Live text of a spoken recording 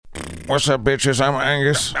What's up, bitches? I'm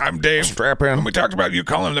Angus. I'm Dave. Strap in. We talked about you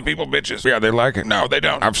calling the people bitches. Yeah, they like it. No, they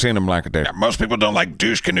don't. I've seen them like it, Dave. Yeah, most people don't like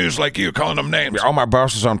douche canoes like you calling them names. Yeah, all my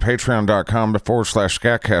bosses on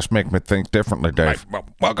patreon.com/SKATCAST make me think differently, Dave. Right. Well,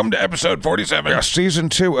 welcome to episode 47. Yeah, season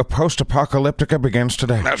 2 of Post-Apocalyptica begins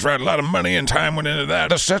today. That's right. A lot of money and time went into that.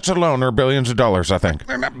 The sets alone are billions of dollars, I think.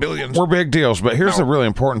 They're not billions. We're big deals, but here's the really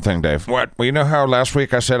important thing, Dave. What? Well, you know how last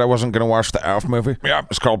week I said I wasn't going to watch the Alf movie? Yeah.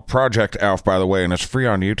 It's called Project Alf, by the way, and it's free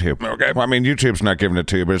on YouTube. Okay. Well, I mean, YouTube's not giving it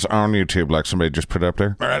to you, but it's on YouTube, like somebody just put up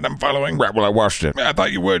there. All right, I'm following. Right, well, I watched it. I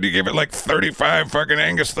thought you would. You gave it like 35 fucking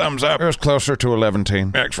Angus thumbs up. It was closer to 11.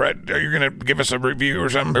 That's right. Are you going to give us a review or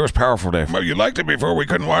something? It was powerful, Dave. Well, you liked it before we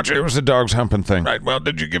couldn't watch it. It was the dogs humping thing. Right. Well,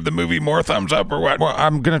 did you give the movie more thumbs up or what? Well,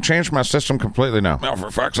 I'm going to change my system completely now. Oh, for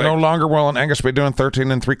fuck's sake. No longer will an Angus be doing 13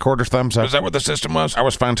 3/4 thumbs up. Is that what the system was? I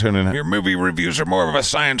was fine-tuning it. Your movie reviews are more of a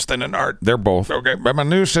science than an art. They're both. Okay. But my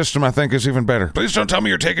new system, I think, is even better. Please don't tell me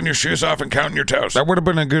you're taking your shoes off and counting your toes. That would have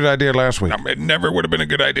been a good idea last week. No, it never would have been a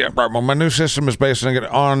good idea. Right, well, my new system is basing it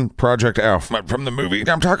on Project Alf. What, from the movie?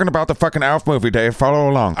 I'm talking about the fucking Alf movie, Dave. Follow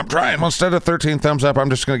along. I'm trying. Well, instead of 13 thumbs up, I'm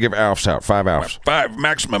just going to give Alfs out. 5 Alfs. 5,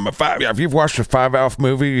 maximum of 5. Yeah, if you've watched a 5 Alf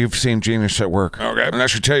movie, you've seen genius at work. Okay. And I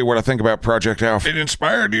should tell you what I think about Project Alf. It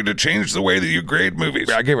inspired you to change the way that you grade movies.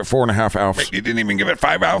 I gave it 4.5 Alfs. Wait, you didn't even give it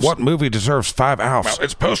 5 Alfs? What movie deserves 5 Alfs? Well,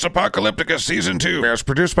 it's Post-Apocalyptica Season 2. Yeah, it's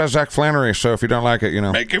produced by Zach Flannery, so if you don't like it, you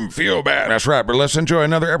know. Make him feel bad. That's right, but let's enjoy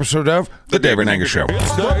another episode of The David Angus Show.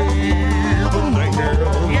 It's Dave and Angus.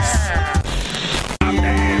 Yeah. I'm Dave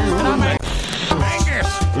and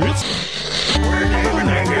Angus. We're Dave and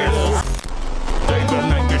Angus. Dave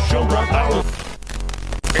and Angus Show right now.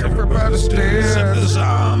 Everybody's dead. Except the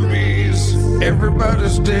zombies.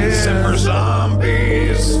 Everybody's dead. Except for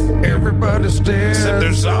zombies. Everybody's dead. Except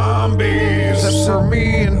they're zombies. Except for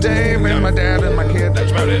me and Dave and my dad and my kid.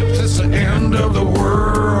 That's about it. It's the end of the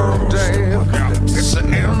world, Dave. It's the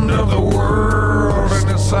end of the world,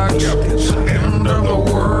 and it sucks. It's the end of the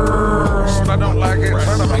world. I don't like it, but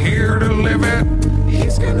I'm here to live it.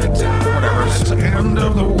 He's gonna die. Whatever. It's the end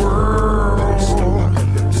of the world.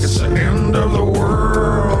 It's the end of the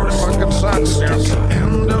world. It fucking sucks. It's the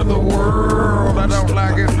end of the world. I don't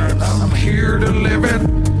like it. I'm here to live it.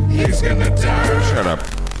 He's gonna die. Shut up.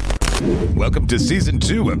 Welcome to Season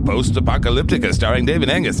 2 of Post-Apocalyptica, starring Dave and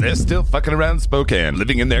Angus. They're still fucking around Spokane,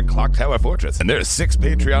 living in their clock tower fortress, and there are 6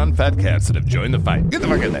 Patreon fat cats that have joined the fight. Get the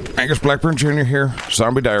fuck in there. Angus Blackburn Jr. here,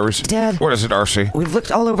 Zombie Diaries. Dad. What is it, RC? We've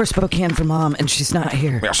looked all over Spokane for Mom, and she's not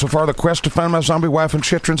here. Yeah, so far the quest to find my zombie wife in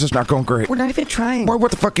Chitrins is not going great. We're not even trying. Boy, what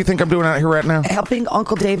the fuck you think I'm doing out here right now? Helping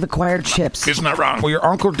Uncle Dave acquire chips. He's not wrong. Well, your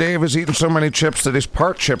Uncle Dave is eating so many chips that he's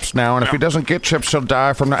part chips now, and if he doesn't get chips, he'll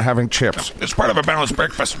die from not having chips. It's part of a balanced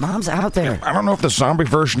breakfast. Mom's out there. I don't know if the zombie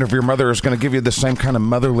version of your mother is going to give you the same kind of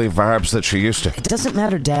motherly vibes that she used to. It doesn't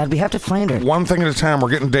matter, Dad. We have to find her. One thing at a time, we're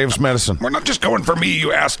getting Dave's medicine. We're not just going for me,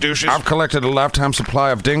 you ass douches. I've collected a lifetime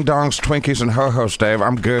supply of ding-dongs, Twinkies, and ho-hos, Dave.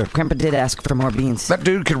 I'm good. Grandpa did ask for more beans. That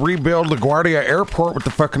dude could rebuild LaGuardia Airport with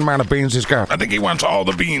the fucking amount of beans he's got. I think he wants all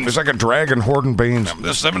the beans. He's like a dragon hoarding beans.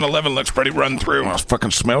 This 7-Eleven looks pretty run through. Well, it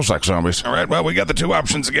fucking smells like zombies. All right, well, we got the 2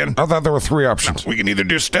 options again. I thought there were 3 options. We can either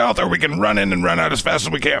do stealth or we can run in and run out as fast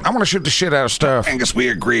as we can. I want to shoot the shit out of stuff. Angus, we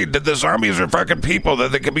agreed that the zombies are fucking people,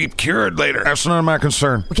 that they can be cured later. That's none of my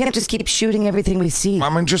concern. We can't just keep shooting everything we see.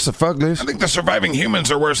 I mean, just the fuglies. I think the surviving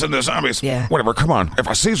humans are worse than the zombies. Yeah. Whatever, come on. If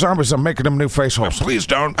I see zombies, I'm making them new face holes. Please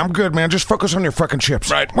don't. I'm good, man. Just focus on your fucking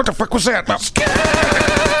chips. Right. What the fuck was that?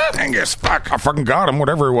 Angus, fuck. I fucking got him,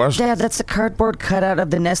 whatever it was. Dad, that's a cardboard cutout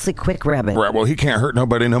of the Nestle Quick Rabbit. Right, well, he can't hurt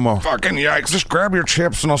nobody no more. Fucking yikes. Just grab your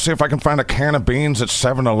chips and I'll see if I can find a can of beans at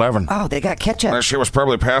 7-Eleven. Oh, they got ketchup. That shit was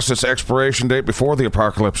probably past its expiration date before the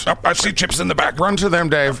apocalypse. Oh, I see chips in the back. Run to them,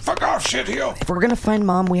 Dave. Fuck off, shitheel. If we're gonna find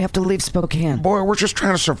Mom, we have to leave Spokane. Boy, we're just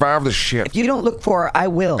trying to survive this shit. If you don't look for her, I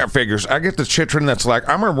will. That figures. I get the chitrin that's like,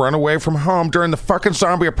 I'm gonna run away from home during the fucking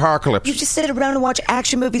zombie apocalypse. You just sit around and watch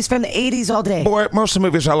action movies from the 80s all day. Boy, most of the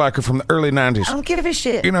movies I like are from the early 90s. I don't give a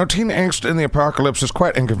shit. You know, teen angst in the apocalypse is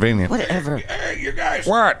quite inconvenient. Whatever. Hey, you guys.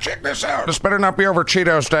 What? Check this out. This better not be over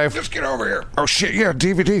Cheetos, Dave. Just get over here. Oh shit, yeah,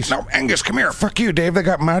 DVDs. No, Angus, come here. Fuck you, Dave. They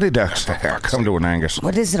got Mighty Ducks. Come to an Angus.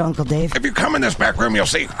 What is it, Uncle Dave? If you come in this back room, you'll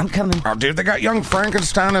see. I'm coming. Oh, dude, they got Young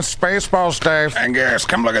Frankenstein and Spaceballs, Dave. Angus,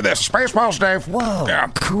 come look at this. Spaceballs, Dave. Whoa. Yeah.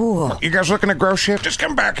 Cool. You guys looking to grow shit? Just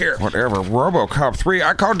come back here. Whatever. RoboCop 3.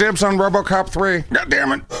 I call dibs on RoboCop 3. God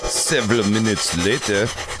damn it. Several minutes later.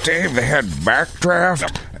 Dave, they had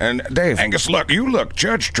Backdraft And Dave. Angus, look. You look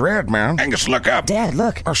Judge Dredd, man. Angus, look up. Dad,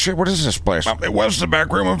 look. Oh, shit, what is this place? It was the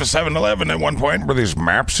back room of a 7-Eleven at one point. Were these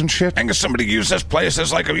maps and shit? Angus, somebody used this place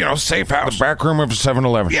as like a, safe house. The back room of a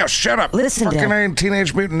 7-Eleven. Yeah, shut up. Listen, Dad. Fucking ain't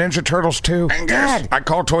Teenage Mutant Ninja Turtles 2. Angus. Dad. I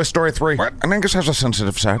call Toy Story 3. What? And Angus has a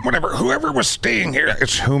sensitive side. Whatever. Whoever was staying here.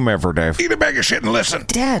 It's whomever, Dave. Eat a bag of shit and listen.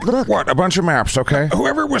 Dad, look. What? A bunch of maps, okay?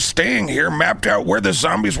 Whoever was staying here mapped out where the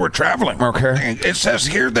zombies were traveling. Okay. It says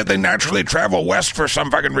here that they naturally travel west for some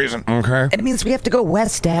fucking reason. Okay. It means we have to go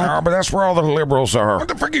west, Dad. Oh, but that's where all the liberals are. What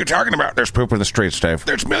the fuck are you talking about? There's poop in the streets, Dave.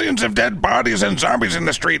 There's millions of dead bodies and zombies in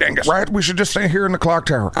the street, Angus. Right? We should just stay here in the clock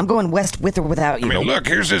tower. I'm going west with or without you. I mean, look,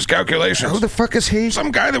 here's his calculations. Who the fuck is he?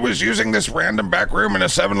 Some guy that was using this random back room in a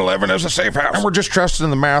 7-Eleven as a safe house. And we're just trusting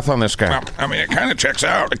the math on this guy. Well, I mean, it kind of checks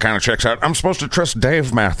out. It kind of checks out. I'm supposed to trust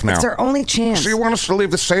Dave math now. It's our only chance. So you want us to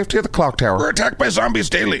leave the safety of the clock tower? We're attacked by zombies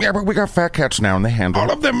daily. Yeah, but we got fat cats now and they handle it.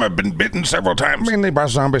 All of them have been bitten several times. Mainly by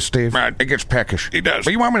zombies, Steve. Right. It gets peckish. He does.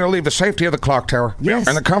 But you want me to leave the safety of the clock tower? Yes.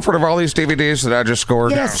 And the comfort of all these DVDs that I just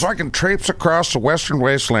scored? Yes. So I can traipse across the western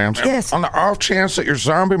wastelands. Yes. On the off chance that your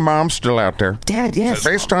zombie mom's still out there. Dad, yes.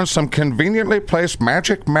 Based on some conveniently placed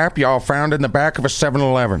magic map y'all found in the back of a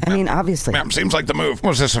 7-Eleven. I mean, obviously. Seems like the move.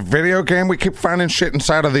 Was this a video game? We keep finding shit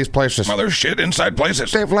inside of these places. Well, there's shit inside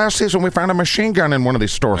places. Dave, last season we found a machine gun in one of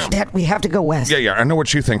these stores. Dad, we have to go west. Yeah, I know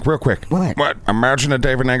what you think. Real quick. What? Imagine a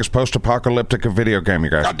David Angus post-apocalyptica video game, you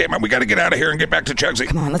guys. God damn it, we gotta get out of here and get back to Chugsy.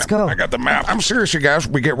 Come on, let's go. I got the map. I'm serious, you guys.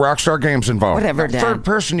 We get Rockstar Games involved. Whatever, Dad. Third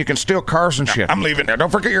person, you can steal cars and shit. I'm leaving. Now,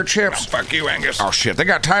 don't forget your chips. No, fuck you, Angus. Oh, shit. They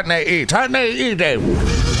got Titan AE. Titan AE, Dave.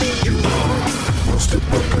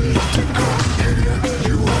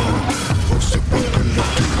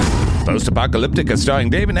 Post-Apocalyptica starring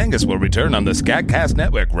Dave and Angus will return on the SKATCAST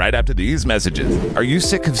network right after these messages. Are you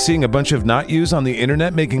sick of seeing a bunch of not-yous on the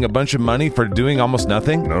internet making a bunch of money for doing almost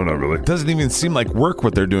nothing? No, not really. Doesn't even seem like work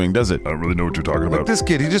what they're doing, does it? I don't really know what you're talking about. Like this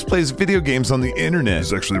kid, he just plays video games on the internet.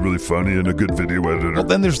 He's actually really funny and a good video editor. Well,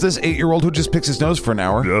 then there's this 8-year-old who just picks his nose for an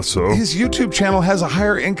hour. Yeah, so? His YouTube channel has a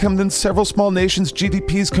higher income than several small nations'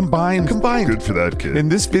 GDPs combined. Good for that kid. In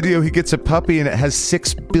this video, he gets a puppy and it has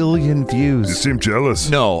 6 billion views. You seem jealous.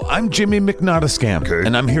 No, I'm Jimmy McNaughtascam. Okay.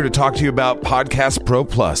 And I'm here to talk to you about Podcast Pro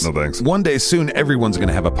Plus. No thanks. One day soon, everyone's going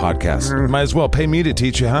to have a podcast. Might as well pay me to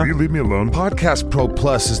teach you, huh? Will you leave me alone? Podcast Pro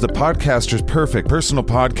Plus is the podcaster's perfect personal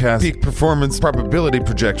podcast peak performance probability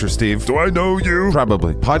projector, Steve. Do I know you?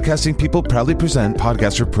 Probably. Podcasting people proudly present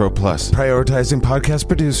Podcaster Pro Plus. Prioritizing podcast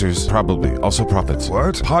producers, probably. Also profits.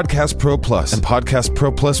 What? Podcast Pro Plus and Podcast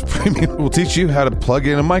Pro Plus Premium will teach you how to plug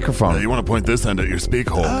in a microphone. You want to point this end at your speak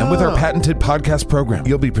hole. And with our patented podcast program,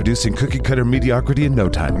 you'll be producing cookie-cutter mediocrity in no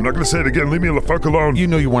time. I'm not going to say it again. Leave me the fuck alone. You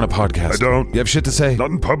know you want a podcast. I don't. You have shit to say?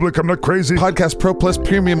 Not in public. I'm not crazy. Podcast Pro Plus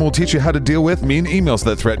Premium will teach you how to deal with mean emails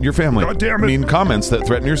that threaten your family. God damn it. Mean comments that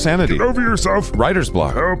threaten your sanity. Get over yourself. Writer's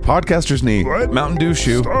block. Help. Podcaster's knee. What? Mountain Dew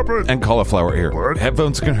shoe. Stop it. And cauliflower ear. What?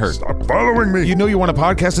 Headphones can hurt. Stop following me. You know you want a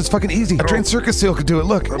podcast? It's fucking easy. A trained circus seal could do it.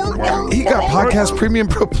 Look. He got Podcast Premium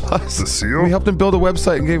Pro Plus. The seal? We helped him build a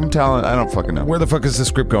website and gave him talent. I don't fucking know. Where the fuck is this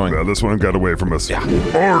script going? Yeah, this one got away from us. Yeah.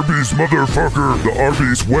 Arby's, motherfucker. The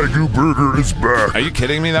Arby's Wagyu burger is back. Are you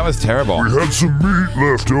kidding me? That was terrible. We had some meat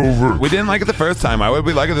left over. We didn't like it the first time. Why would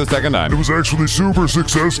we like it the second time? It was actually super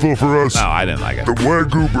successful for us. No, I didn't like it. The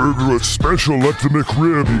Wagyu burger is special like the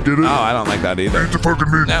McRib. You get it? Oh, I don't like that either. Eat the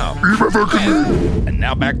fucking meat. No. Eat my fucking meat. And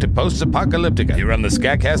now back to Post-Apocalyptica. Here on the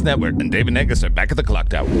SKATCAST network, and Dave and Angus are back at the clock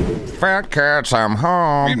tower. Fat cats, I'm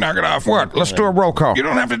home. You knock it off. What? Let's do a roll call. You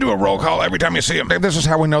don't have to do a roll call every time you see them. This is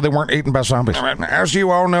how we know they weren't eaten by zombies. All right. As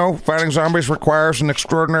you all know, fighting zombies requires an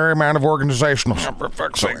extraordinary amount of organizational.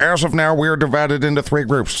 So as of now, we are divided into 3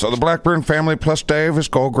 groups. So the Blackburn family plus Dave is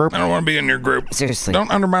gold group. I don't want to be in your group. Seriously.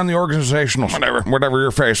 Don't undermine the organizationals. Whatever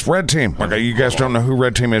your face. Red team. Okay, you guys don't know who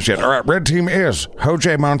red team is yet. All right, red team is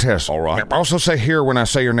Jose Montez. All right. Also say here when I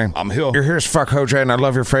say your name. I'm here. You're here as fuck, Jose, and I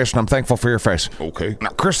love your face, and I'm thankful for your face. Okay. Now,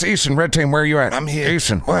 Chris Eason, red team, where are you at? I'm here.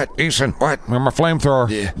 Eason. What? Eason. What? I'm a flamethrower.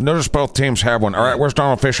 Yeah. Notice both teams have one. All right, where's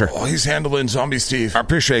Donald Fisher? Oh, he's handling Zombie Steve. I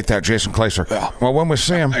appreciate that, Jason Claser. Yeah. Well, when we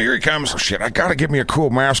see him... Here he comes. Oh, shit, I gotta get me a cool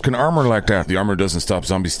mask and armor like that. The armor doesn't stop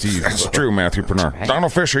Zombie Steve. That's true, Matthew Bernard. Right.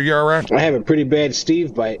 Donald Fisher, you all right? I have a pretty bad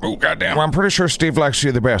Steve bite. Oh, goddamn. Well, I'm pretty sure Steve likes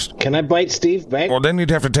you the best. Can I bite Steve back? Well, then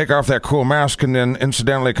you'd have to take off that cool mask, and then,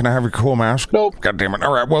 incidentally, can I have your cool mask? Nope. God damn it.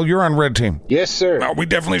 All right, well, you're on red team. Yes, sir. No, we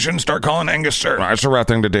definitely shouldn't start calling Angus sir. No, it's the right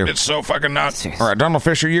thing to do. It's so fucking not. All right, Donald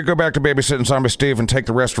Fisher, you go back to babysitting Zombie Steve and take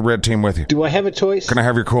the rest of red team with you. Do I have a choice? Can I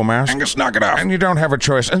have your cool mask? Angus, knock it off. And you don't have a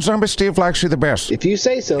choice. and Zombie Steve likes you the best. If you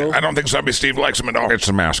say so. I don't think Zombie Steve likes him at all. It's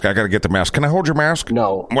the mask. I gotta get the mask. Can I hold your mask?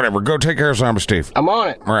 No. Whatever. Go take care of Zombie Steve. I'm on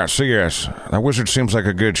it. All right, CS. That wizard seems like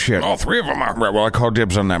a good shit. All three of them are. Right, well, I call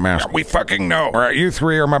dibs on that mask. We fucking know. All right, you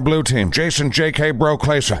three are my blue team. Jason, JK, Bro,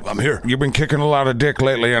 Clasa. I'm here. You've been kicking a lot of dick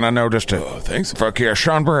lately, and I noticed it. Thanks. Fuck yeah.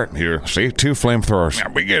 Sean Burrett. Here. See? 2 flamethrowers.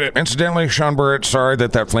 Yeah, we get it. Incidentally, Sean Burrett, sorry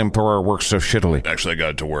that flamethrower works so shittily. Actually, I got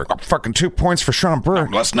it to work. Oh, fucking 2 points for Sean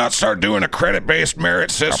Burrett. Let's not start doing a credit-based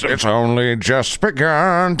merit system. It's only just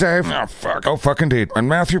begun, Dave. Oh, fuck. Oh, fuck indeed. And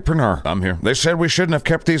Matthew Pernar. I'm here. They said we shouldn't have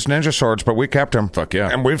kept these ninja swords, but we kept them. Fuck yeah.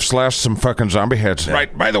 And we've slashed some fucking zombie heads.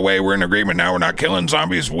 Right, by the way, we're in agreement now. We're not killing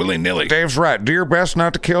zombies willy-nilly. Dave's right. Do your best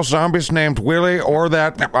not to kill zombies named Willie or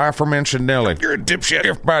that aforementioned Nilly. You're a dipshit.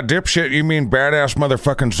 If by dipshit you mean badass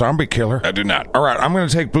motherfucking zombie killer. I do not. All right, I'm going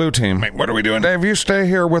to take blue team. Wait, what are we doing? Dave, you stay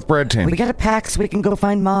here with red team. We gotta pack so we can go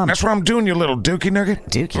find Mom. That's what I'm doing, you little dookie nugget.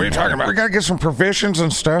 Dookie. What are you talking about? We got to get some provisions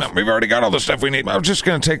and stuff. We've already got all the stuff we need. I'm just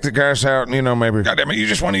going to take the guys out and, maybe... God damn it, you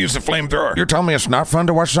just want to use the flamethrower. You're telling me it's not fun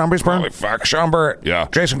to watch zombies burn? Holy fuck. Sean Burrett. Yeah.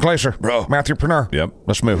 Jason Glaser. Bro. Matthew Pernar. Yep.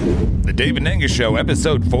 Let's move. The Dave and Angus Show,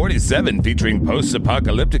 episode 47, featuring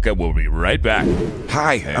Post-Apocalyptica, will be right back.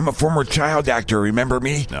 Hi, I'm a former child actor. Remember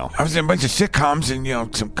me? No. I was in a bunch of sitcoms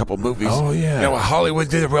and, some couple movies. Oh, yeah. Hollywood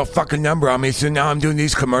did a real fucking number on me, so now I'm doing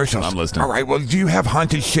these commercials. I'm listening. All right, well, do you have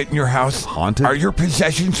haunted shit in your house? Haunted? Are your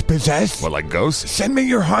possessions possessed? What, like ghosts? Send me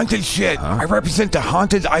your haunted shit. I represent the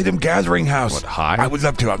Haunted Item Gathering House. What, hi? I would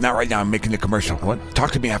love to. Not right now. I'm making a commercial. What?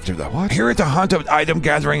 Talk to me after, though. What? Here at the Haunted Item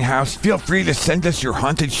Gathering House, feel free to send us your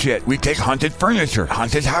haunted shit. We take haunted furniture,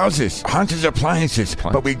 haunted houses, haunted appliances,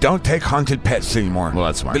 but we don't take haunted pets anymore. Well,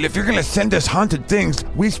 that's smart. But if you're going to send us haunted things,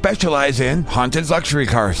 we specialize in haunted luxury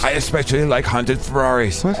cars. I especially like haunted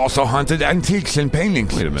Ferraris. What? Also haunted antiques and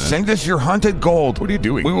paintings. Wait a minute. Send us your haunted gold. What are you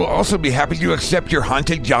doing? We will also be happy to accept your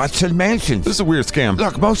haunted yachts and mansions. This is a weird scam.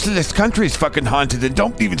 Look, most of this country is fucking haunted, and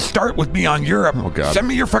don't even start with me on Europe. Oh, God. Send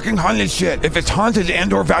me your fucking haunted shit. If it's haunted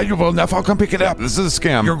and or valuable enough, I'll come pick it up. This is a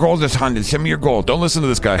scam. Your gold is haunted. Send me your gold. Don't listen to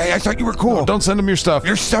this guy. Hey, I thought you were cool. Don't send him your stuff.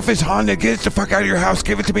 Your stuff is haunted. Get it the fuck out of your house.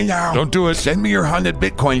 Give it to me now. Don't do it. Send me your haunted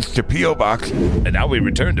bitcoins to P.O. Box. And now we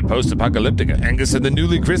return to Post-Apocalyptica. Angus and the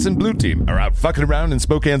newly christened blue team are out fucking around in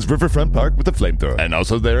Spokane's Riverfront Park with a flamethrower. And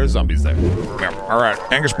also there are zombies there. All right,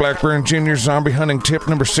 Angus Blackburn Jr. zombie hunting tip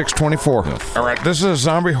number 624. All right, this is a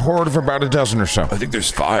zombie horde of about a dozen or so. I think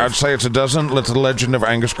there's 5. I'd say it's a dozen. Let the legend of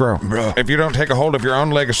Angus grow. Bro. If you don't take a hold of your own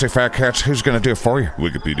legacy, fat cats, who's going to do it for you?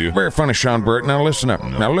 Wikipedia. Very funny, Sean Burrett. Now listen up.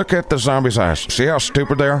 Now look at the zombies' eyes. See how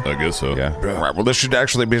stupid they are? I guess so. Yeah. All right, well, this should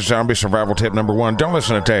actually be zombie survival tip number 1. Don't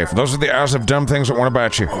listen to Dave. Those are the eyes of dumb things that want to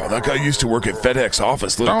bite you. Oh, that guy used to work at FedEx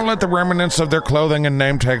office. Look. Don't let the remnants of their clothing and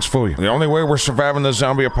name tags fool you. The only way we're surviving the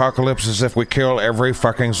zombie apocalypse is if we kill every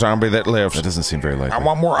fucking zombie that lives. That doesn't seem very likely. I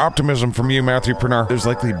want more optimism from you, Matthew Pernar. There's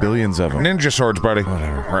likely billions of them. Ninja swords, buddy.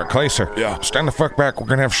 Whatever. All right, Claser. Yeah. Stand the fuck back. We're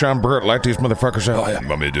gonna have Sean Burrett light these motherfuckers out. Oh, yeah.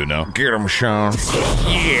 Want me to do it now? Get him, Sean.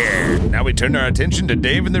 Yeah. Now we turn our attention to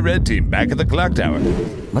Dave and the red team back at the clock tower.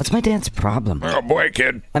 What's my dad's problem? Oh, boy,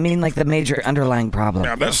 kid. I mean, like the major underlying problem.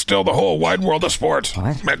 Now, that's still the whole wide world of sports.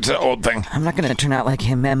 What? That's the old thing. I'm not gonna turn out like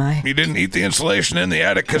him, am I? You didn't eat the insulation in the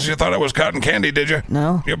attic because you thought it was cotton candy, did you?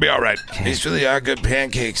 No. You'll be all right. These really are good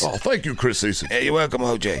pancakes. Oh, thank you, Chris Eason. Hey, you're welcome,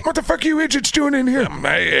 OJ. What the fuck are you idiots doing in here?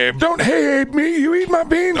 Hey, Abe. Don't hey Abe me. You eat my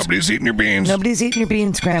beans. Nobody's eating your beans. Nobody's eating your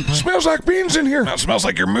beans, Grandpa. Smells like beans in here. Now, it smells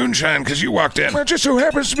like your moonshine because you walked in. It just so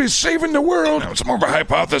happens to be saving the world. Now, it's more of a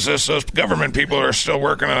hypothesis. Those government people are still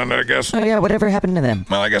working on it, I guess. Oh yeah, whatever happened to them?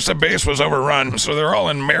 Well, I guess the base was overrun, so they're all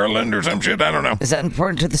in Maryland or some shit. I don't know. Is that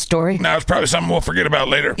important to the story? Now, it's probably something we'll forget about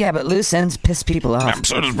later. Yeah, but loose ends piss people off.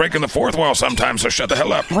 So does breaking the fourth wall sometimes, so shut the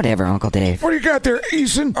hell up. Whatever, Uncle Dave. What do you got there,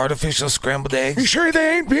 Eason? Artificial scrambled You eggs. sure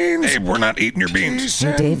they ain't beans? Abe, we're not eating your beans.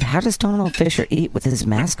 Hey, Dave, how does Donald Fisher eat with his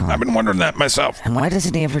mask I've on? been wondering that myself. And why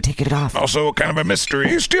doesn't he ever take it off? Also, kind of a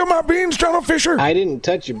mystery. You steal my beans, Donald Fisher? I didn't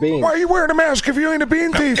touch your beans. Why are you wearing a mask if you ain't a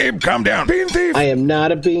bean thief? Abe, calm down. Bean thief? I am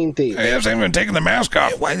not a bean thief. He hasn't even taken the mask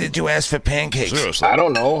off. Why did you ask for pancakes? Seriously. I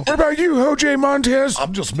don't know. What about you, Jose Montez?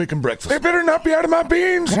 I'm just making breakfast. They better not be out of my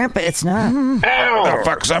beans. Grandpa, it's not. Oh,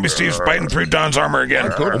 fuck. Zombie Steve's biting through Don's armor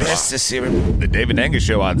again. That's the serum. The Dave and Angus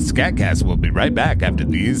Show on SKATCAST will be right back after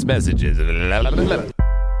these messages.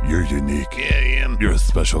 You're unique. Yeah, I am. You're a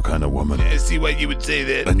special kind of woman. I see why you would say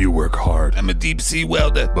that. And you work hard. I'm a deep sea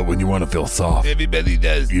welder. But when you want to feel soft, Everybody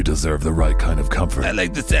does. you deserve the right kind of comfort. I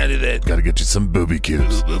like the sound of that. Gotta get you some booby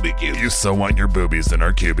cubes. Booby cube. You so want your boobies in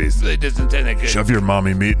our cubies. That doesn't sound that good. Shove your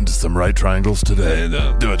mommy meat into some right triangles today.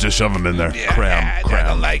 No. Do it, just shove them in there. Yeah, Cram. I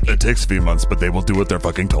don't like it. It takes a few months, but they will do what they're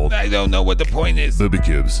fucking told. I don't know what the point is. Booby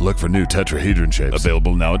cubes. Look for new tetrahedron shapes.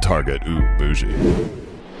 Available now at Target. Ooh, bougie.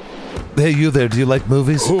 Hey, you there, do you like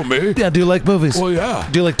movies? Who, me? Yeah, do you like movies? Well, yeah.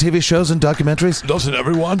 Do you like TV shows and documentaries? Doesn't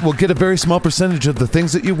everyone? Well, get a very small percentage of the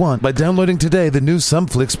things that you want by downloading today the new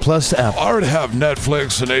Sumflix Plus app. I already have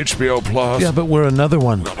Netflix and HBO Plus. Yeah, but we're another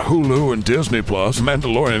one. Hulu and Disney Plus.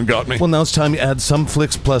 Mandalorian got me. Well, now it's time you add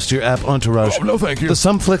Sumflix Plus to your app entourage. Oh, no, thank you. The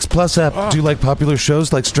Sumflix Plus app. Do you like popular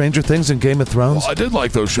shows like Stranger Things and Game of Thrones? I did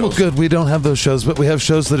like those shows. Well, good. We don't have those shows, but we have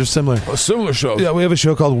shows that are similar. Similar shows? Yeah, we have a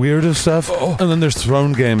show called Weird of Stuff, and then there's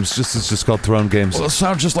Throne Games. It's just called Throne Games. Well, that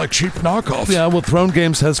sounds just like cheap knockoffs. Yeah, well, Throne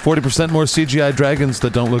Games has 40% more CGI dragons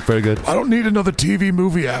that don't look very good. I don't need another TV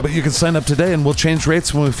movie app. But you can sign up today and we'll change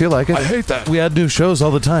rates when we feel like it. I hate that. We add new shows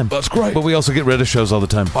all the time. That's great. But we also get rid of shows all the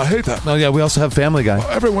time. I hate that. Oh, yeah, we also have Family Guy.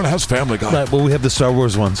 Everyone has Family Guy. Right, well, we have the Star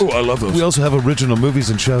Wars ones. Oh, I love those. We also have original movies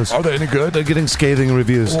and shows. Are they any good? They're getting scathing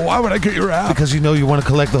reviews. Well, why would I get your app? Because you know you want to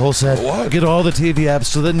collect the whole set. What? Get all the TV apps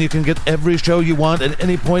so then you can get every show you want at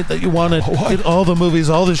any point that you want it. What? Get all the movies,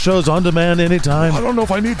 all the shows on demand anytime. I don't know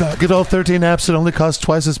if I need that. Get all 13 apps that only cost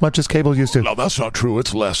twice as much as cable used to. No, that's not true.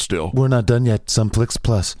 It's less still. We're not done yet. Sumflix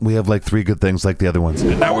Plus. We have like 3 good things like the other ones.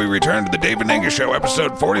 And now we return to the Dave and Angus Show,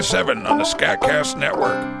 episode 47 on the SKATCAST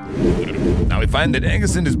Network. Now we find that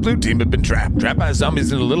Angus and his blue team have been trapped by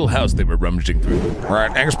zombies in a little house they were rummaging through.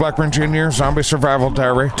 Right, Angus Blackburn Jr., Zombie Survival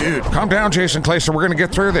Diary. Dude, calm down, Jason Claser. We're gonna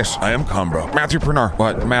get through this. I am calm, bro. Matthew Pernar.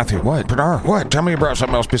 What? Matthew. What? Pernar. What? Tell me you brought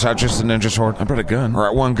something else besides just the ninja sword. I brought a gun. All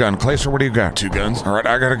right, 1 gun. Claser, what do you got? 2 guns. All right,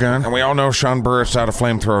 I got a gun. And we all know Sean Burrett's out of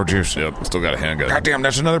flamethrower juice. Yep, still got a handgun. Goddamn,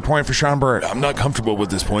 that's another point for Sean Burrett. I'm not comfortable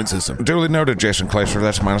with this point system. Duly noted, Jason Claser.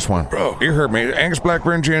 That's -1. Bro. You heard me. Angus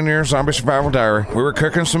Blackburn Jr., Zombie Survival Diary. We were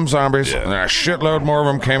cooking some zombies, and a shitload more of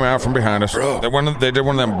them came out from behind us. Bro. They did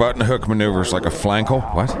one of them button hook maneuvers, like a flankle.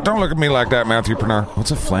 What? Don't look at me like that, Matthew Pernar.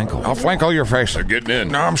 What's a flankle? I'll flankle your face. They're getting in.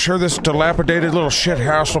 No, I'm sure this dilapidated little shit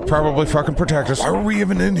house will probably fucking protect us. Why were we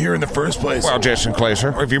even in here in the first place? Well, Jason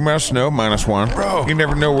Claser, if you must know, -1. Bro. You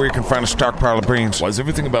never know where you can find a stockpile of beans. Why is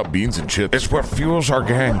everything about beans and chips? It's what fuels our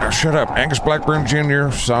gang. Now shut up. Angus Blackburn Jr.,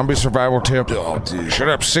 Zombie Survival Tip. Oh, dude. Shut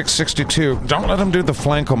up, 662. Don't let him do the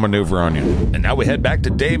flankle maneuver on you. And now we head back to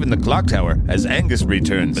Dave in the clock tower as Angus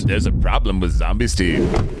returns. But there's a problem with Zombie Steve.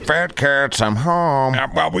 Fat cats, I'm home.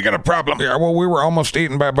 Well, we got a problem. Yeah, well, we were almost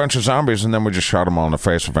eaten by a bunch of zombies, and then we just shot them all in the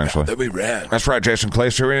face eventually. Then we ran. That's right, Jason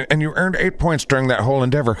Claser, and you earned 8 points during that whole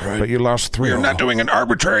endeavor, but you lost 3. You're not doing an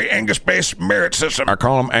arbitrary Angus-based merit system. I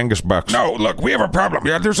call them Angus Bucks. No, look, we have a problem.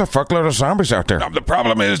 Yeah, there's a fuckload of zombies out there. No, the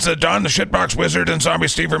problem is that Don the Shitbox Wizard and Zombie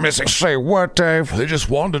Steve are missing. Say what, Dave? They just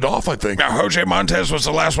wandered off, I think. Now, Jose Montez was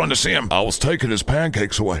the last one to see him. I was taking his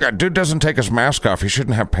pancakes away. Yeah, dude doesn't take his mask off. He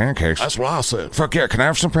shouldn't have pancakes. That's what I said. Fuck yeah, can I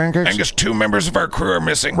have some pancakes? Angus, 2 members of our crew are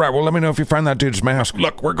missing. Right, well, let me know if you find that dude's mask.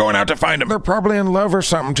 Look, we're going out to find him. They're probably in love or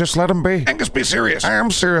something. Just let them be. Angus, be serious. I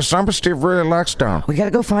am serious. Zombie Steve really likes Don. We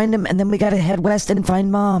gotta go find him, and then we gotta head west and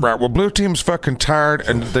find Mom. Right, well, blue team's fucking tired,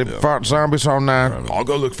 and they fought zombies all night. I'll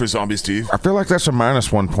go look for Zombie Steve. I feel like that's a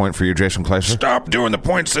 -1 point for you, Jason Claser. Stop doing the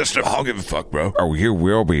point system. I'll give a fuck, bro. Oh, you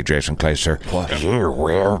will be, Jason Claser. What? You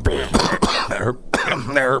will be. That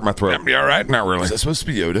hurt my throat. You all right? Not really. Is that supposed to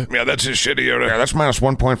be Yoda? Yeah, that's his shitty Yoda. Yeah, that's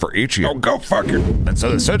 -1 point for each of you. Oh, go fuck you. And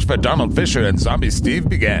so the search for Donald Fisher and Zombie Steve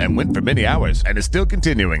began and went for many hours and is still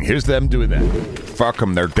continuing. Here's them doing that. Fuck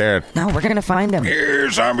them, they're dead. No, we're gonna find him. Here,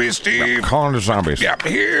 Zombie Steve. Calling the zombies. Yep,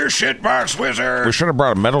 here, Shitbox Wizard. We should have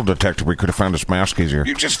brought a metal detector. We could have found his mask easier.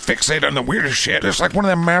 You just fixate on the weirdest shit. It's like one of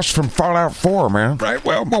them masks from Fallout 4, man. Right,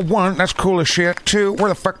 well, 1, that's cool as shit. 2, where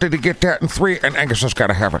the fuck did he get that? And 3, and Angus has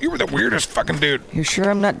gotta have it. You were the weirdest fucking dude. You sure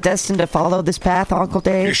I'm not destined to follow this path, Uncle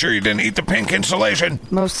Dave? You sure you didn't eat the pink insulation?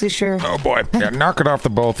 Mostly sure. Oh boy. Yeah, knock it off the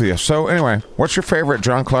both of you. So anyway, what's your favorite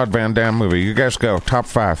Jean-Claude Van Damme movie? You guys go. Top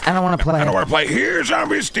 5. I don't want to play. I don't want to play. Here,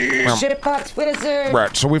 Zombie Steve. Shitbox Wizard.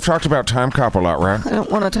 Right, so we've talked about Time Cop a lot, right? I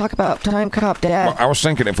don't want to talk about Time Cop, Dad. Well, I was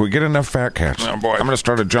thinking if we get enough fat cats, oh boy, I'm going to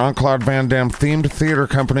start a Jean-Claude Van Damme themed theater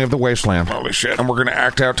company of the Wasteland. Holy shit. And we're going to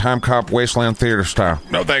act out Time Cop Wasteland theater style.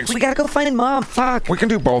 No thanks. We gotta go find Mom. Fuck. We can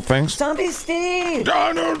do both things. Zombie Steve.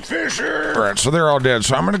 Donald Fisher. Right, so they're all dead.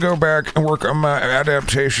 So I'm going to go back and work on my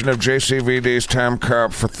adaptation of JCVD's Time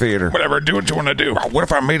Cop for theater. Whatever, do what you want to do. What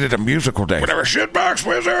if I made it a musical day? Whatever, Shitbox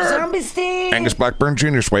Wizard. Zombie Steve. Angus Blackburn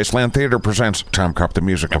Jr.'s Wasteland Theater presents Time Cop the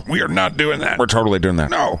musical. We are not doing that. We're totally doing that.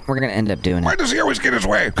 No. We're gonna end up doing Why it. does he always get his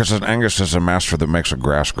way? Because Angus is a master that makes a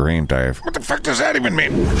grass green, Dave. What the fuck does that even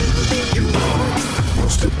mean?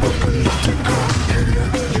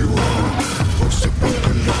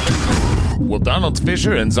 Will Donald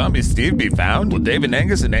Fisher and Zombie Steve be found? Will Dave and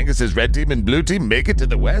Angus's red team and blue team make it to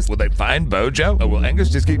the west? Will they find Bojo? Or will Angus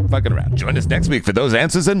just keep fucking around? Join us next week for those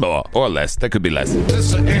answers and more. Or less. That could be less.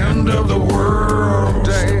 It's the end of the world. world,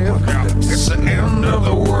 Dave. It's the end of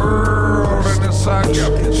the world, and it's like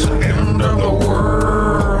it's the end of the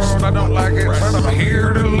world. I don't like it, but I'm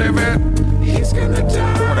here to live it. He's gonna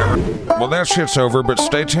die. Well, that shit's over, but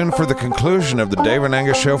stay tuned for the conclusion of the Dave and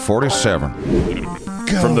Angus Show 47.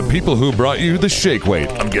 From the people who brought you the shake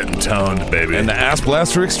weight I'm getting toned, baby. and the ass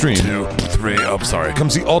blaster extreme 2, 3. Oh, sorry.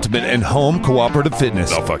 comes the ultimate in home cooperative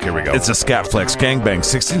fitness. Oh, fuck, here we go. It's a SKATFlex Gangbang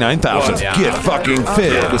 69,000. What? Get fucking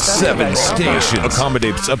fit with 7 stations.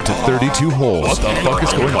 Accommodates up to 32 holes. What the fuck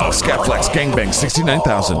is going on? SKATFlex Gangbang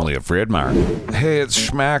 69,000. Only a free admirer. Hey, it's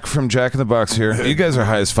Schmack from Jack in the Box here. You guys are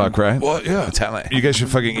high as fuck, right? What? Yeah. Tell me. You guys should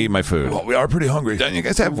fucking eat my food. Well, we are pretty hungry. Don't you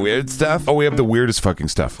guys have weird stuff? Oh, we have the weirdest fucking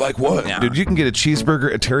stuff. Like what? Dude, you can get a cheeseburger,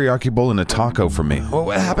 a teriyaki bowl, and a taco from me. Well,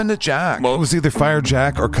 what happened to Jack? Well, it was either fire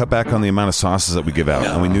Jack or cut back on the amount of sauces that we give out,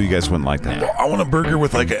 and we knew you guys wouldn't like that. I want a burger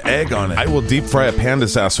with like an egg on it. I will deep fry a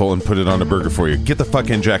panda's asshole and put it on a burger for you. Get the fuck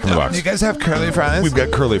in, Jack in the Box. You guys have curly fries? We've got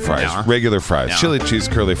curly fries, regular fries, chili cheese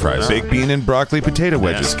curly fries, baked bean and broccoli potato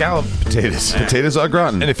wedges, scallop potatoes, potatoes au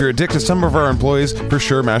gratin, and if you're addicted to some of our employees, for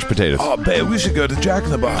sure mashed potatoes. Oh, babe, we should go to Jack in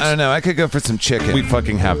the Box. I don't know. I could go for some chicken. We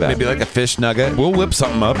fucking have that. Maybe like a fish nugget. We'll whip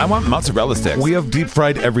something up. I want mozzarella sticks. We have deep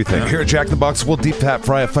fried everything. Here at Jack in the Box, we'll deep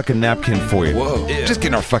fry a fucking napkin for you. Whoa. Just get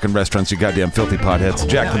in our fucking restaurants, you goddamn filthy potheads.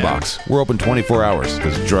 Jack in the Box. We're open 24 hours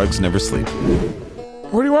because drugs never sleep.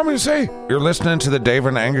 What do you want me to say? You're listening to the Dave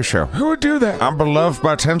and Angus Show. Who would do that? I'm beloved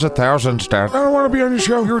by tens of thousands, Dad. I don't want to be on your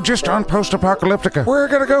show. You were just on Post-Apocalyptica. Where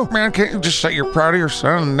I gotta go? Man, can't you just say you're proud of your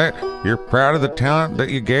son and that you're proud of the talent that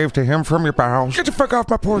you gave to him from your bowels? Get the fuck off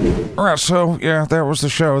my porch. All right, so, yeah, that was the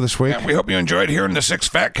show this week. Yeah, we hope you enjoyed hearing the 6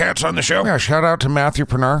 fat cats on the show. Yeah, shout out to Matthew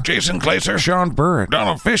Pernar, Jason Glaser, Sean Burritt,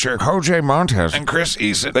 Donald Fisher, Jose Montez, and Chris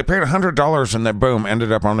Eason. they paid $100 and then boom,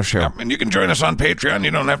 ended up on the show. And you can join us on Patreon.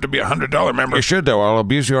 You don't have to be a $100 member. You should, though. I'll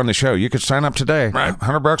abuse you on the show. You could sign up today. Right.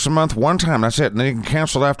 $100 a month, one time. That's it. And then you can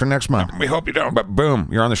cancel after next month. We hope you don't. But boom,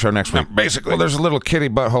 you're on the show next week. Basically. Well, there's a little kitty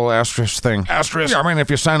butthole asterisk thing. Asterisk. Yeah, I mean, if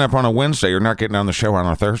you sign up on a Wednesday, you're not getting on the show on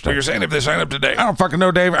a Thursday. You're saying if they sign up today. I don't fucking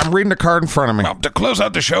know, Dave. I'm reading the card in front of me. Well, to close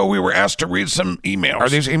out the show, we were asked to read some emails. Are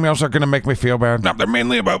these emails that going to make me feel bad? No, they're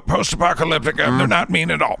mainly about Post-Apocalyptica. They're not mean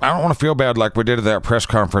at all. I don't want to feel bad like we did at that press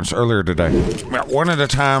conference earlier today. Well, one at a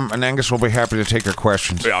time, and Angus will be happy to take your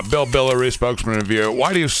questions. Yeah, Bill Billery, spokesman of you.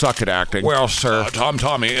 Why do you suck at acting? Well, sir.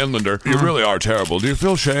 Tommy Inlander, you really are terrible. Do you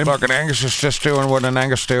feel shame? Fucking Angus is just doing what an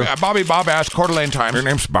Angus do. Bobby Bob Ass, Coeur d'Alene Times. Your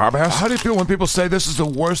name's Bob Ass? How do you feel when people say this is the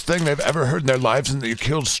worst thing they've ever heard in their lives and that you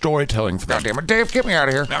killed storytelling for them? God damn it, Dave, get me out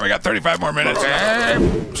of here. Now we got 35 more minutes.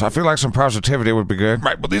 So I feel like some positivity would be good.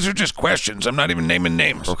 Right, well, these are just questions. I'm not even naming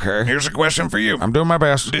names. Okay. Here's a question for you. I'm doing my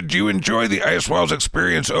best. Did you enjoy the Ice Walls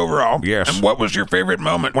experience overall? Yes. And what was your favorite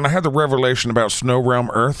moment? When I had the revelation about Snow Realm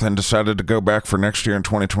Earth and decided to go back for next year in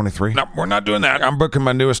 2023. No, we're not doing that. I'm booking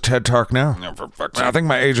my newest TED Talk now. No, for fuck's I sake. think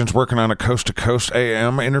my agent's working on a Coast to Coast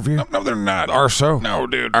AM interview. No, they're not. Or so. No,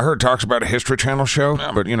 dude. I heard talks about a History Channel show,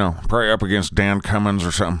 but you know, probably up against Dan Cummins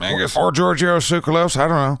or something. Angus. Or Giorgio Tsoukalos, I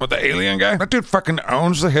don't know. With the alien guy? That dude fucking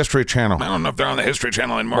owns the History Channel. I don't know if they're on the History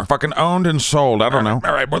Channel anymore. Or fucking owned and sold, I don't know.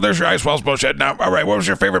 All right, well, there's your Ice Walls bullshit. Now, all right, what was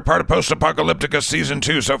your favorite part of Post-Apocalyptica Season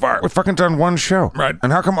 2 so far? We've fucking done one show. Right.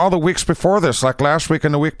 And how come all the weeks before this, like last week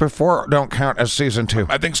and the week before, don't count as season 2?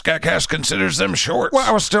 I think SKATCAST considers them shorts. Well,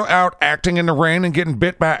 I was still out acting in the rain and getting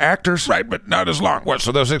bit by actors. Right, but not as long. What,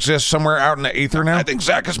 so those exist somewhere out in the ether now? I think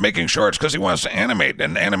Zach is making shorts because he wants to animate,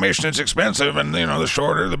 and animation is expensive, and, you know, the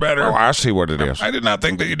shorter, the better. Oh, I see what it is. I did not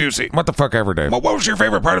think that you do see. What the fuck ever, Dave? Well, what was your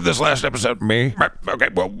favorite part of this last episode? Me? Right, okay,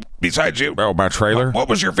 well, besides you. Oh, my trailer? What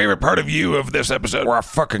was your favorite part of you of this episode? Where I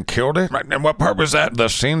fucking killed it? Right, and what part was that? The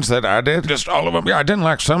scenes that I did? Just all of them? Yeah, I didn't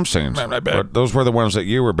like some scenes. I bet. But those were the ones that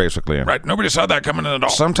you were basically in. Right, nobody saw that coming in at all.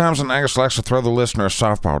 Sometimes an Angus likes to throw the listener a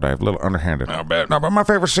softball, Dave. A little underhanded. I bet. No, but my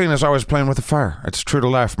favorite scene is always playing with the fire. It's true to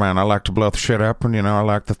life, man. I like to blow the shit up, and, you know, I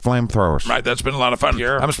like the flamethrowers. Right, that's been a lot of fun.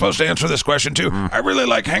 Yeah. I'm supposed to answer this question, too. I really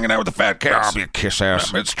like hanging out with the fat cats. I'll be a kiss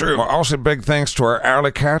ass. It's true. Well, also big thanks to our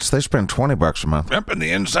alley cats. They spend $20 a month. Yep, and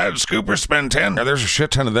the inside scoopers spend 10. Yeah, there's a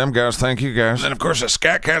shit ton of them guys. Thank you, guys. And then, of course, the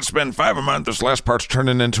Scat Cats spend 5 a month. This last part's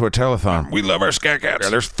turning into a telethon. We love our Scat Cats. Yeah,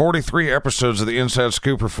 there's 43 episodes of the Inside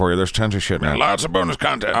Scooper for you. There's tons of shit now. Lots of bonus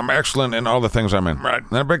content. I'm excellent in all the things I'm in. Right.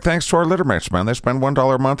 And a big thanks to our littermates, man. They spend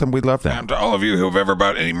 $1 a month, and we love them. And to all of you who've ever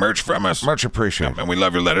bought any merch from us. Much appreciated. And we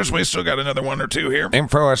love your letters. We still got another 1 or 2 here.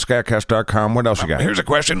 info@scatcast.com. What else you got? Here's a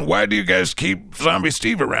question. Why do you guys keep Zombie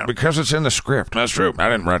Steve around? Because it's in the script. That's true. I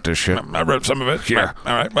didn't write this shit. I wrote some of it. Yeah.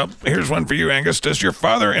 All right. Well, here's one for you, Angus. Does your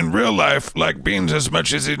father in real life like beans as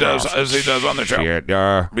much as he does on the show? Shit,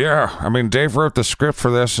 yeah. I mean, Dave wrote the script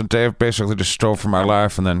for this, and Dave basically just stole from my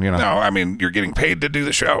life, and then, No, I mean, you're getting paid to do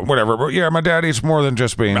the show. Whatever. But yeah, my dad eats more than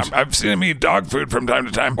just beans. I've seen him eat dog food from time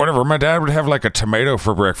to time. Whatever. My dad would have like a tomato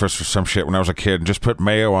for breakfast or some shit when I was a kid and just put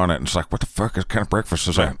mayo on it. And it's like, what the fuck kind of breakfast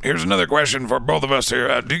is that? Here's another question for both of us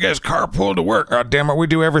here. Do you guys carpool to work? Damn it, we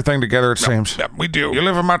do everything together, it seems. Yeah, we do. You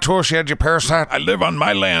live in my tool shed, you parasite. I live on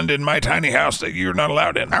my land in my tiny house that you're not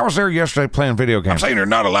allowed in. I was there yesterday playing video I'm games. saying you're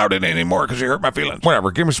not allowed in anymore because you hurt my feelings.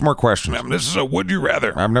 Whatever, give me some more questions. This is a would you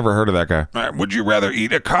rather. I've never heard of that guy. Would you rather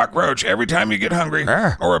eat a cockroach every time you get hungry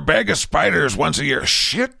or a bag of spiders once a year?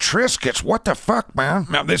 Shit, Triscuits, what the fuck, man?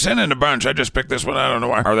 Now, they sent in a bunch. I just picked this one. I don't know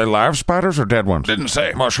why. Are they live spiders or dead ones? Didn't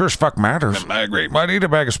say. Well, sure as fuck matters. I agree. Well, I'd eat a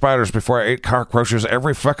bag of spiders before I ate cockroaches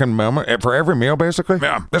every fucking moment, for every meal, basically.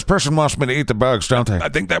 Yeah. This person wants me to eat the bugs, don't they? I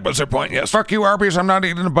think that was their point, yes. Fuck you, Arby's, I'm not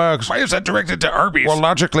eating the bugs. Why is that directed to Arby's? Well,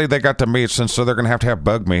 logically, they got the meats, and so they're going to have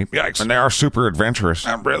bug meat. Yikes. And they are super adventurous.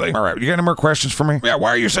 Really? All right, you got any more questions for me? Yeah, why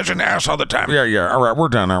are you such an ass all the time? Yeah. All right, we're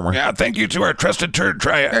done, aren't we? Yeah, thank you to our trusted turd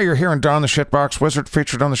triad. Yeah, you're hearing Don the Shitbox Wizard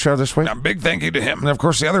featured on the show this week. A big thank you to him. And of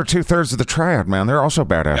course, the other 2/3 of the triad, man, they're also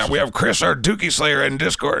badasses. Yeah, we have Chris, our Dookie Slayer, in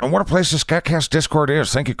Discord. And what a place the SKATCAST Discord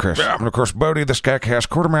is. Thank you, Chris. Yeah. And of course, Bodie, the SKATCAST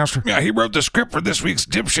Quartermaster. Yeah, he wrote the script for this week's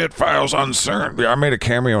Dipshit Files on CERN. Yeah, I made a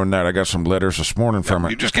cameo in that. I got some letters this morning from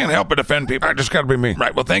You it. just can't help but offend people. I just got to be me.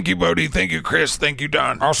 Right, well, thank you, Bodie. Thank you, Chris. Thank you,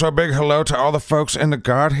 Don. Also, a big hello to all the folks in the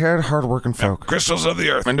Godhead, hardworking folk. Crystals of the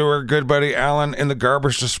Earth. And to our good buddy Alan in the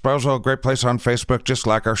Garbage Disposal, a great place on Facebook, just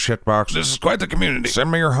like our shitbox. This is quite the community.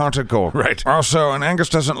 Send me your haunted gold. Right. Also, and Angus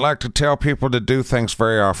doesn't like to tell people to do things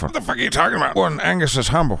very often. What the fuck are you talking about? Well, and Angus is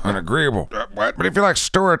humble and agreeable. What? But if you like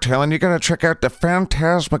storytelling, you gotta check out the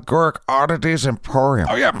Phantasmagoric Oddities Emporium.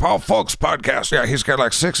 Oh, yeah, Paul Folk's podcast. Yeah, he's got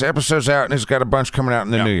like 6 episodes out, and he's got a bunch coming out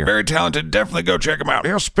in the new year. Very talented. Definitely go check him out.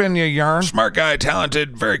 He'll spin you a yarn. Smart guy,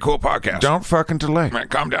 talented, very cool podcast. Don't fucking delay. Right,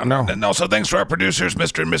 calm down. No. And also thanks to our producers,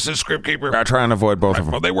 Mr. and Mrs. Scriptkeeper. I try and avoid both of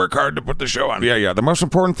them. Well, they work hard to put the show on. Yeah. The most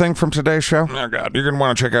important thing from today's show, Oh, God. you're gonna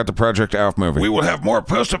want to check out the Project Alf movie. We will have more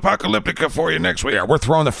post-apocalyptica for you next week. Yeah, we're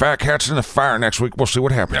throwing the fat cats in the fire next week. We'll see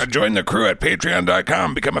what happens. Now join the crew at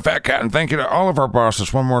patreon.com. Become a fat cat. And thank you to all of our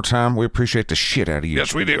bosses one more time. We appreciate the shit out of you.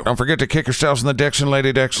 Yes, we do. Don't forget to kick yourselves in the dicks and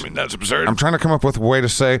lady dicks. I mean, that's absurd. I'm trying to come up with a way to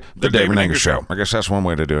say the Dave and Angus Show. I guess that's one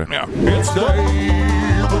way to do it. Yeah. It's Dave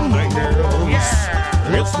and Angus.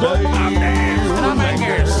 Yeah. It's Dave. I'm Dave. And I'm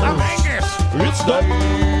Angus. I'm Angus. It's Dave.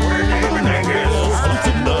 We're Dave and Angus.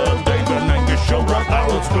 Listen to Dave and Angus show right now.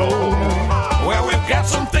 Let's go. Well, we've got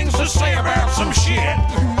some things to say about some shit.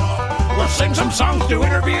 We'll sing some songs, do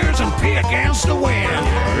interviews, and pee against the wind.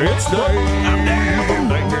 It's Dave. I'm Dave.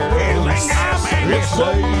 and Angus. I'm Angus. It's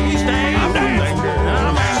Dave. He's Dave. I'm Dave.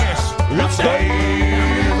 I'm Angus. It's Dave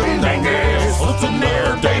and Angus. Listen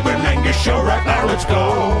there, Dave and Angus show right now. Let's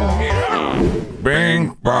go. Yeah.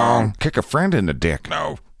 Bing, bong. Kick a friend in the dick.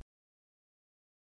 No.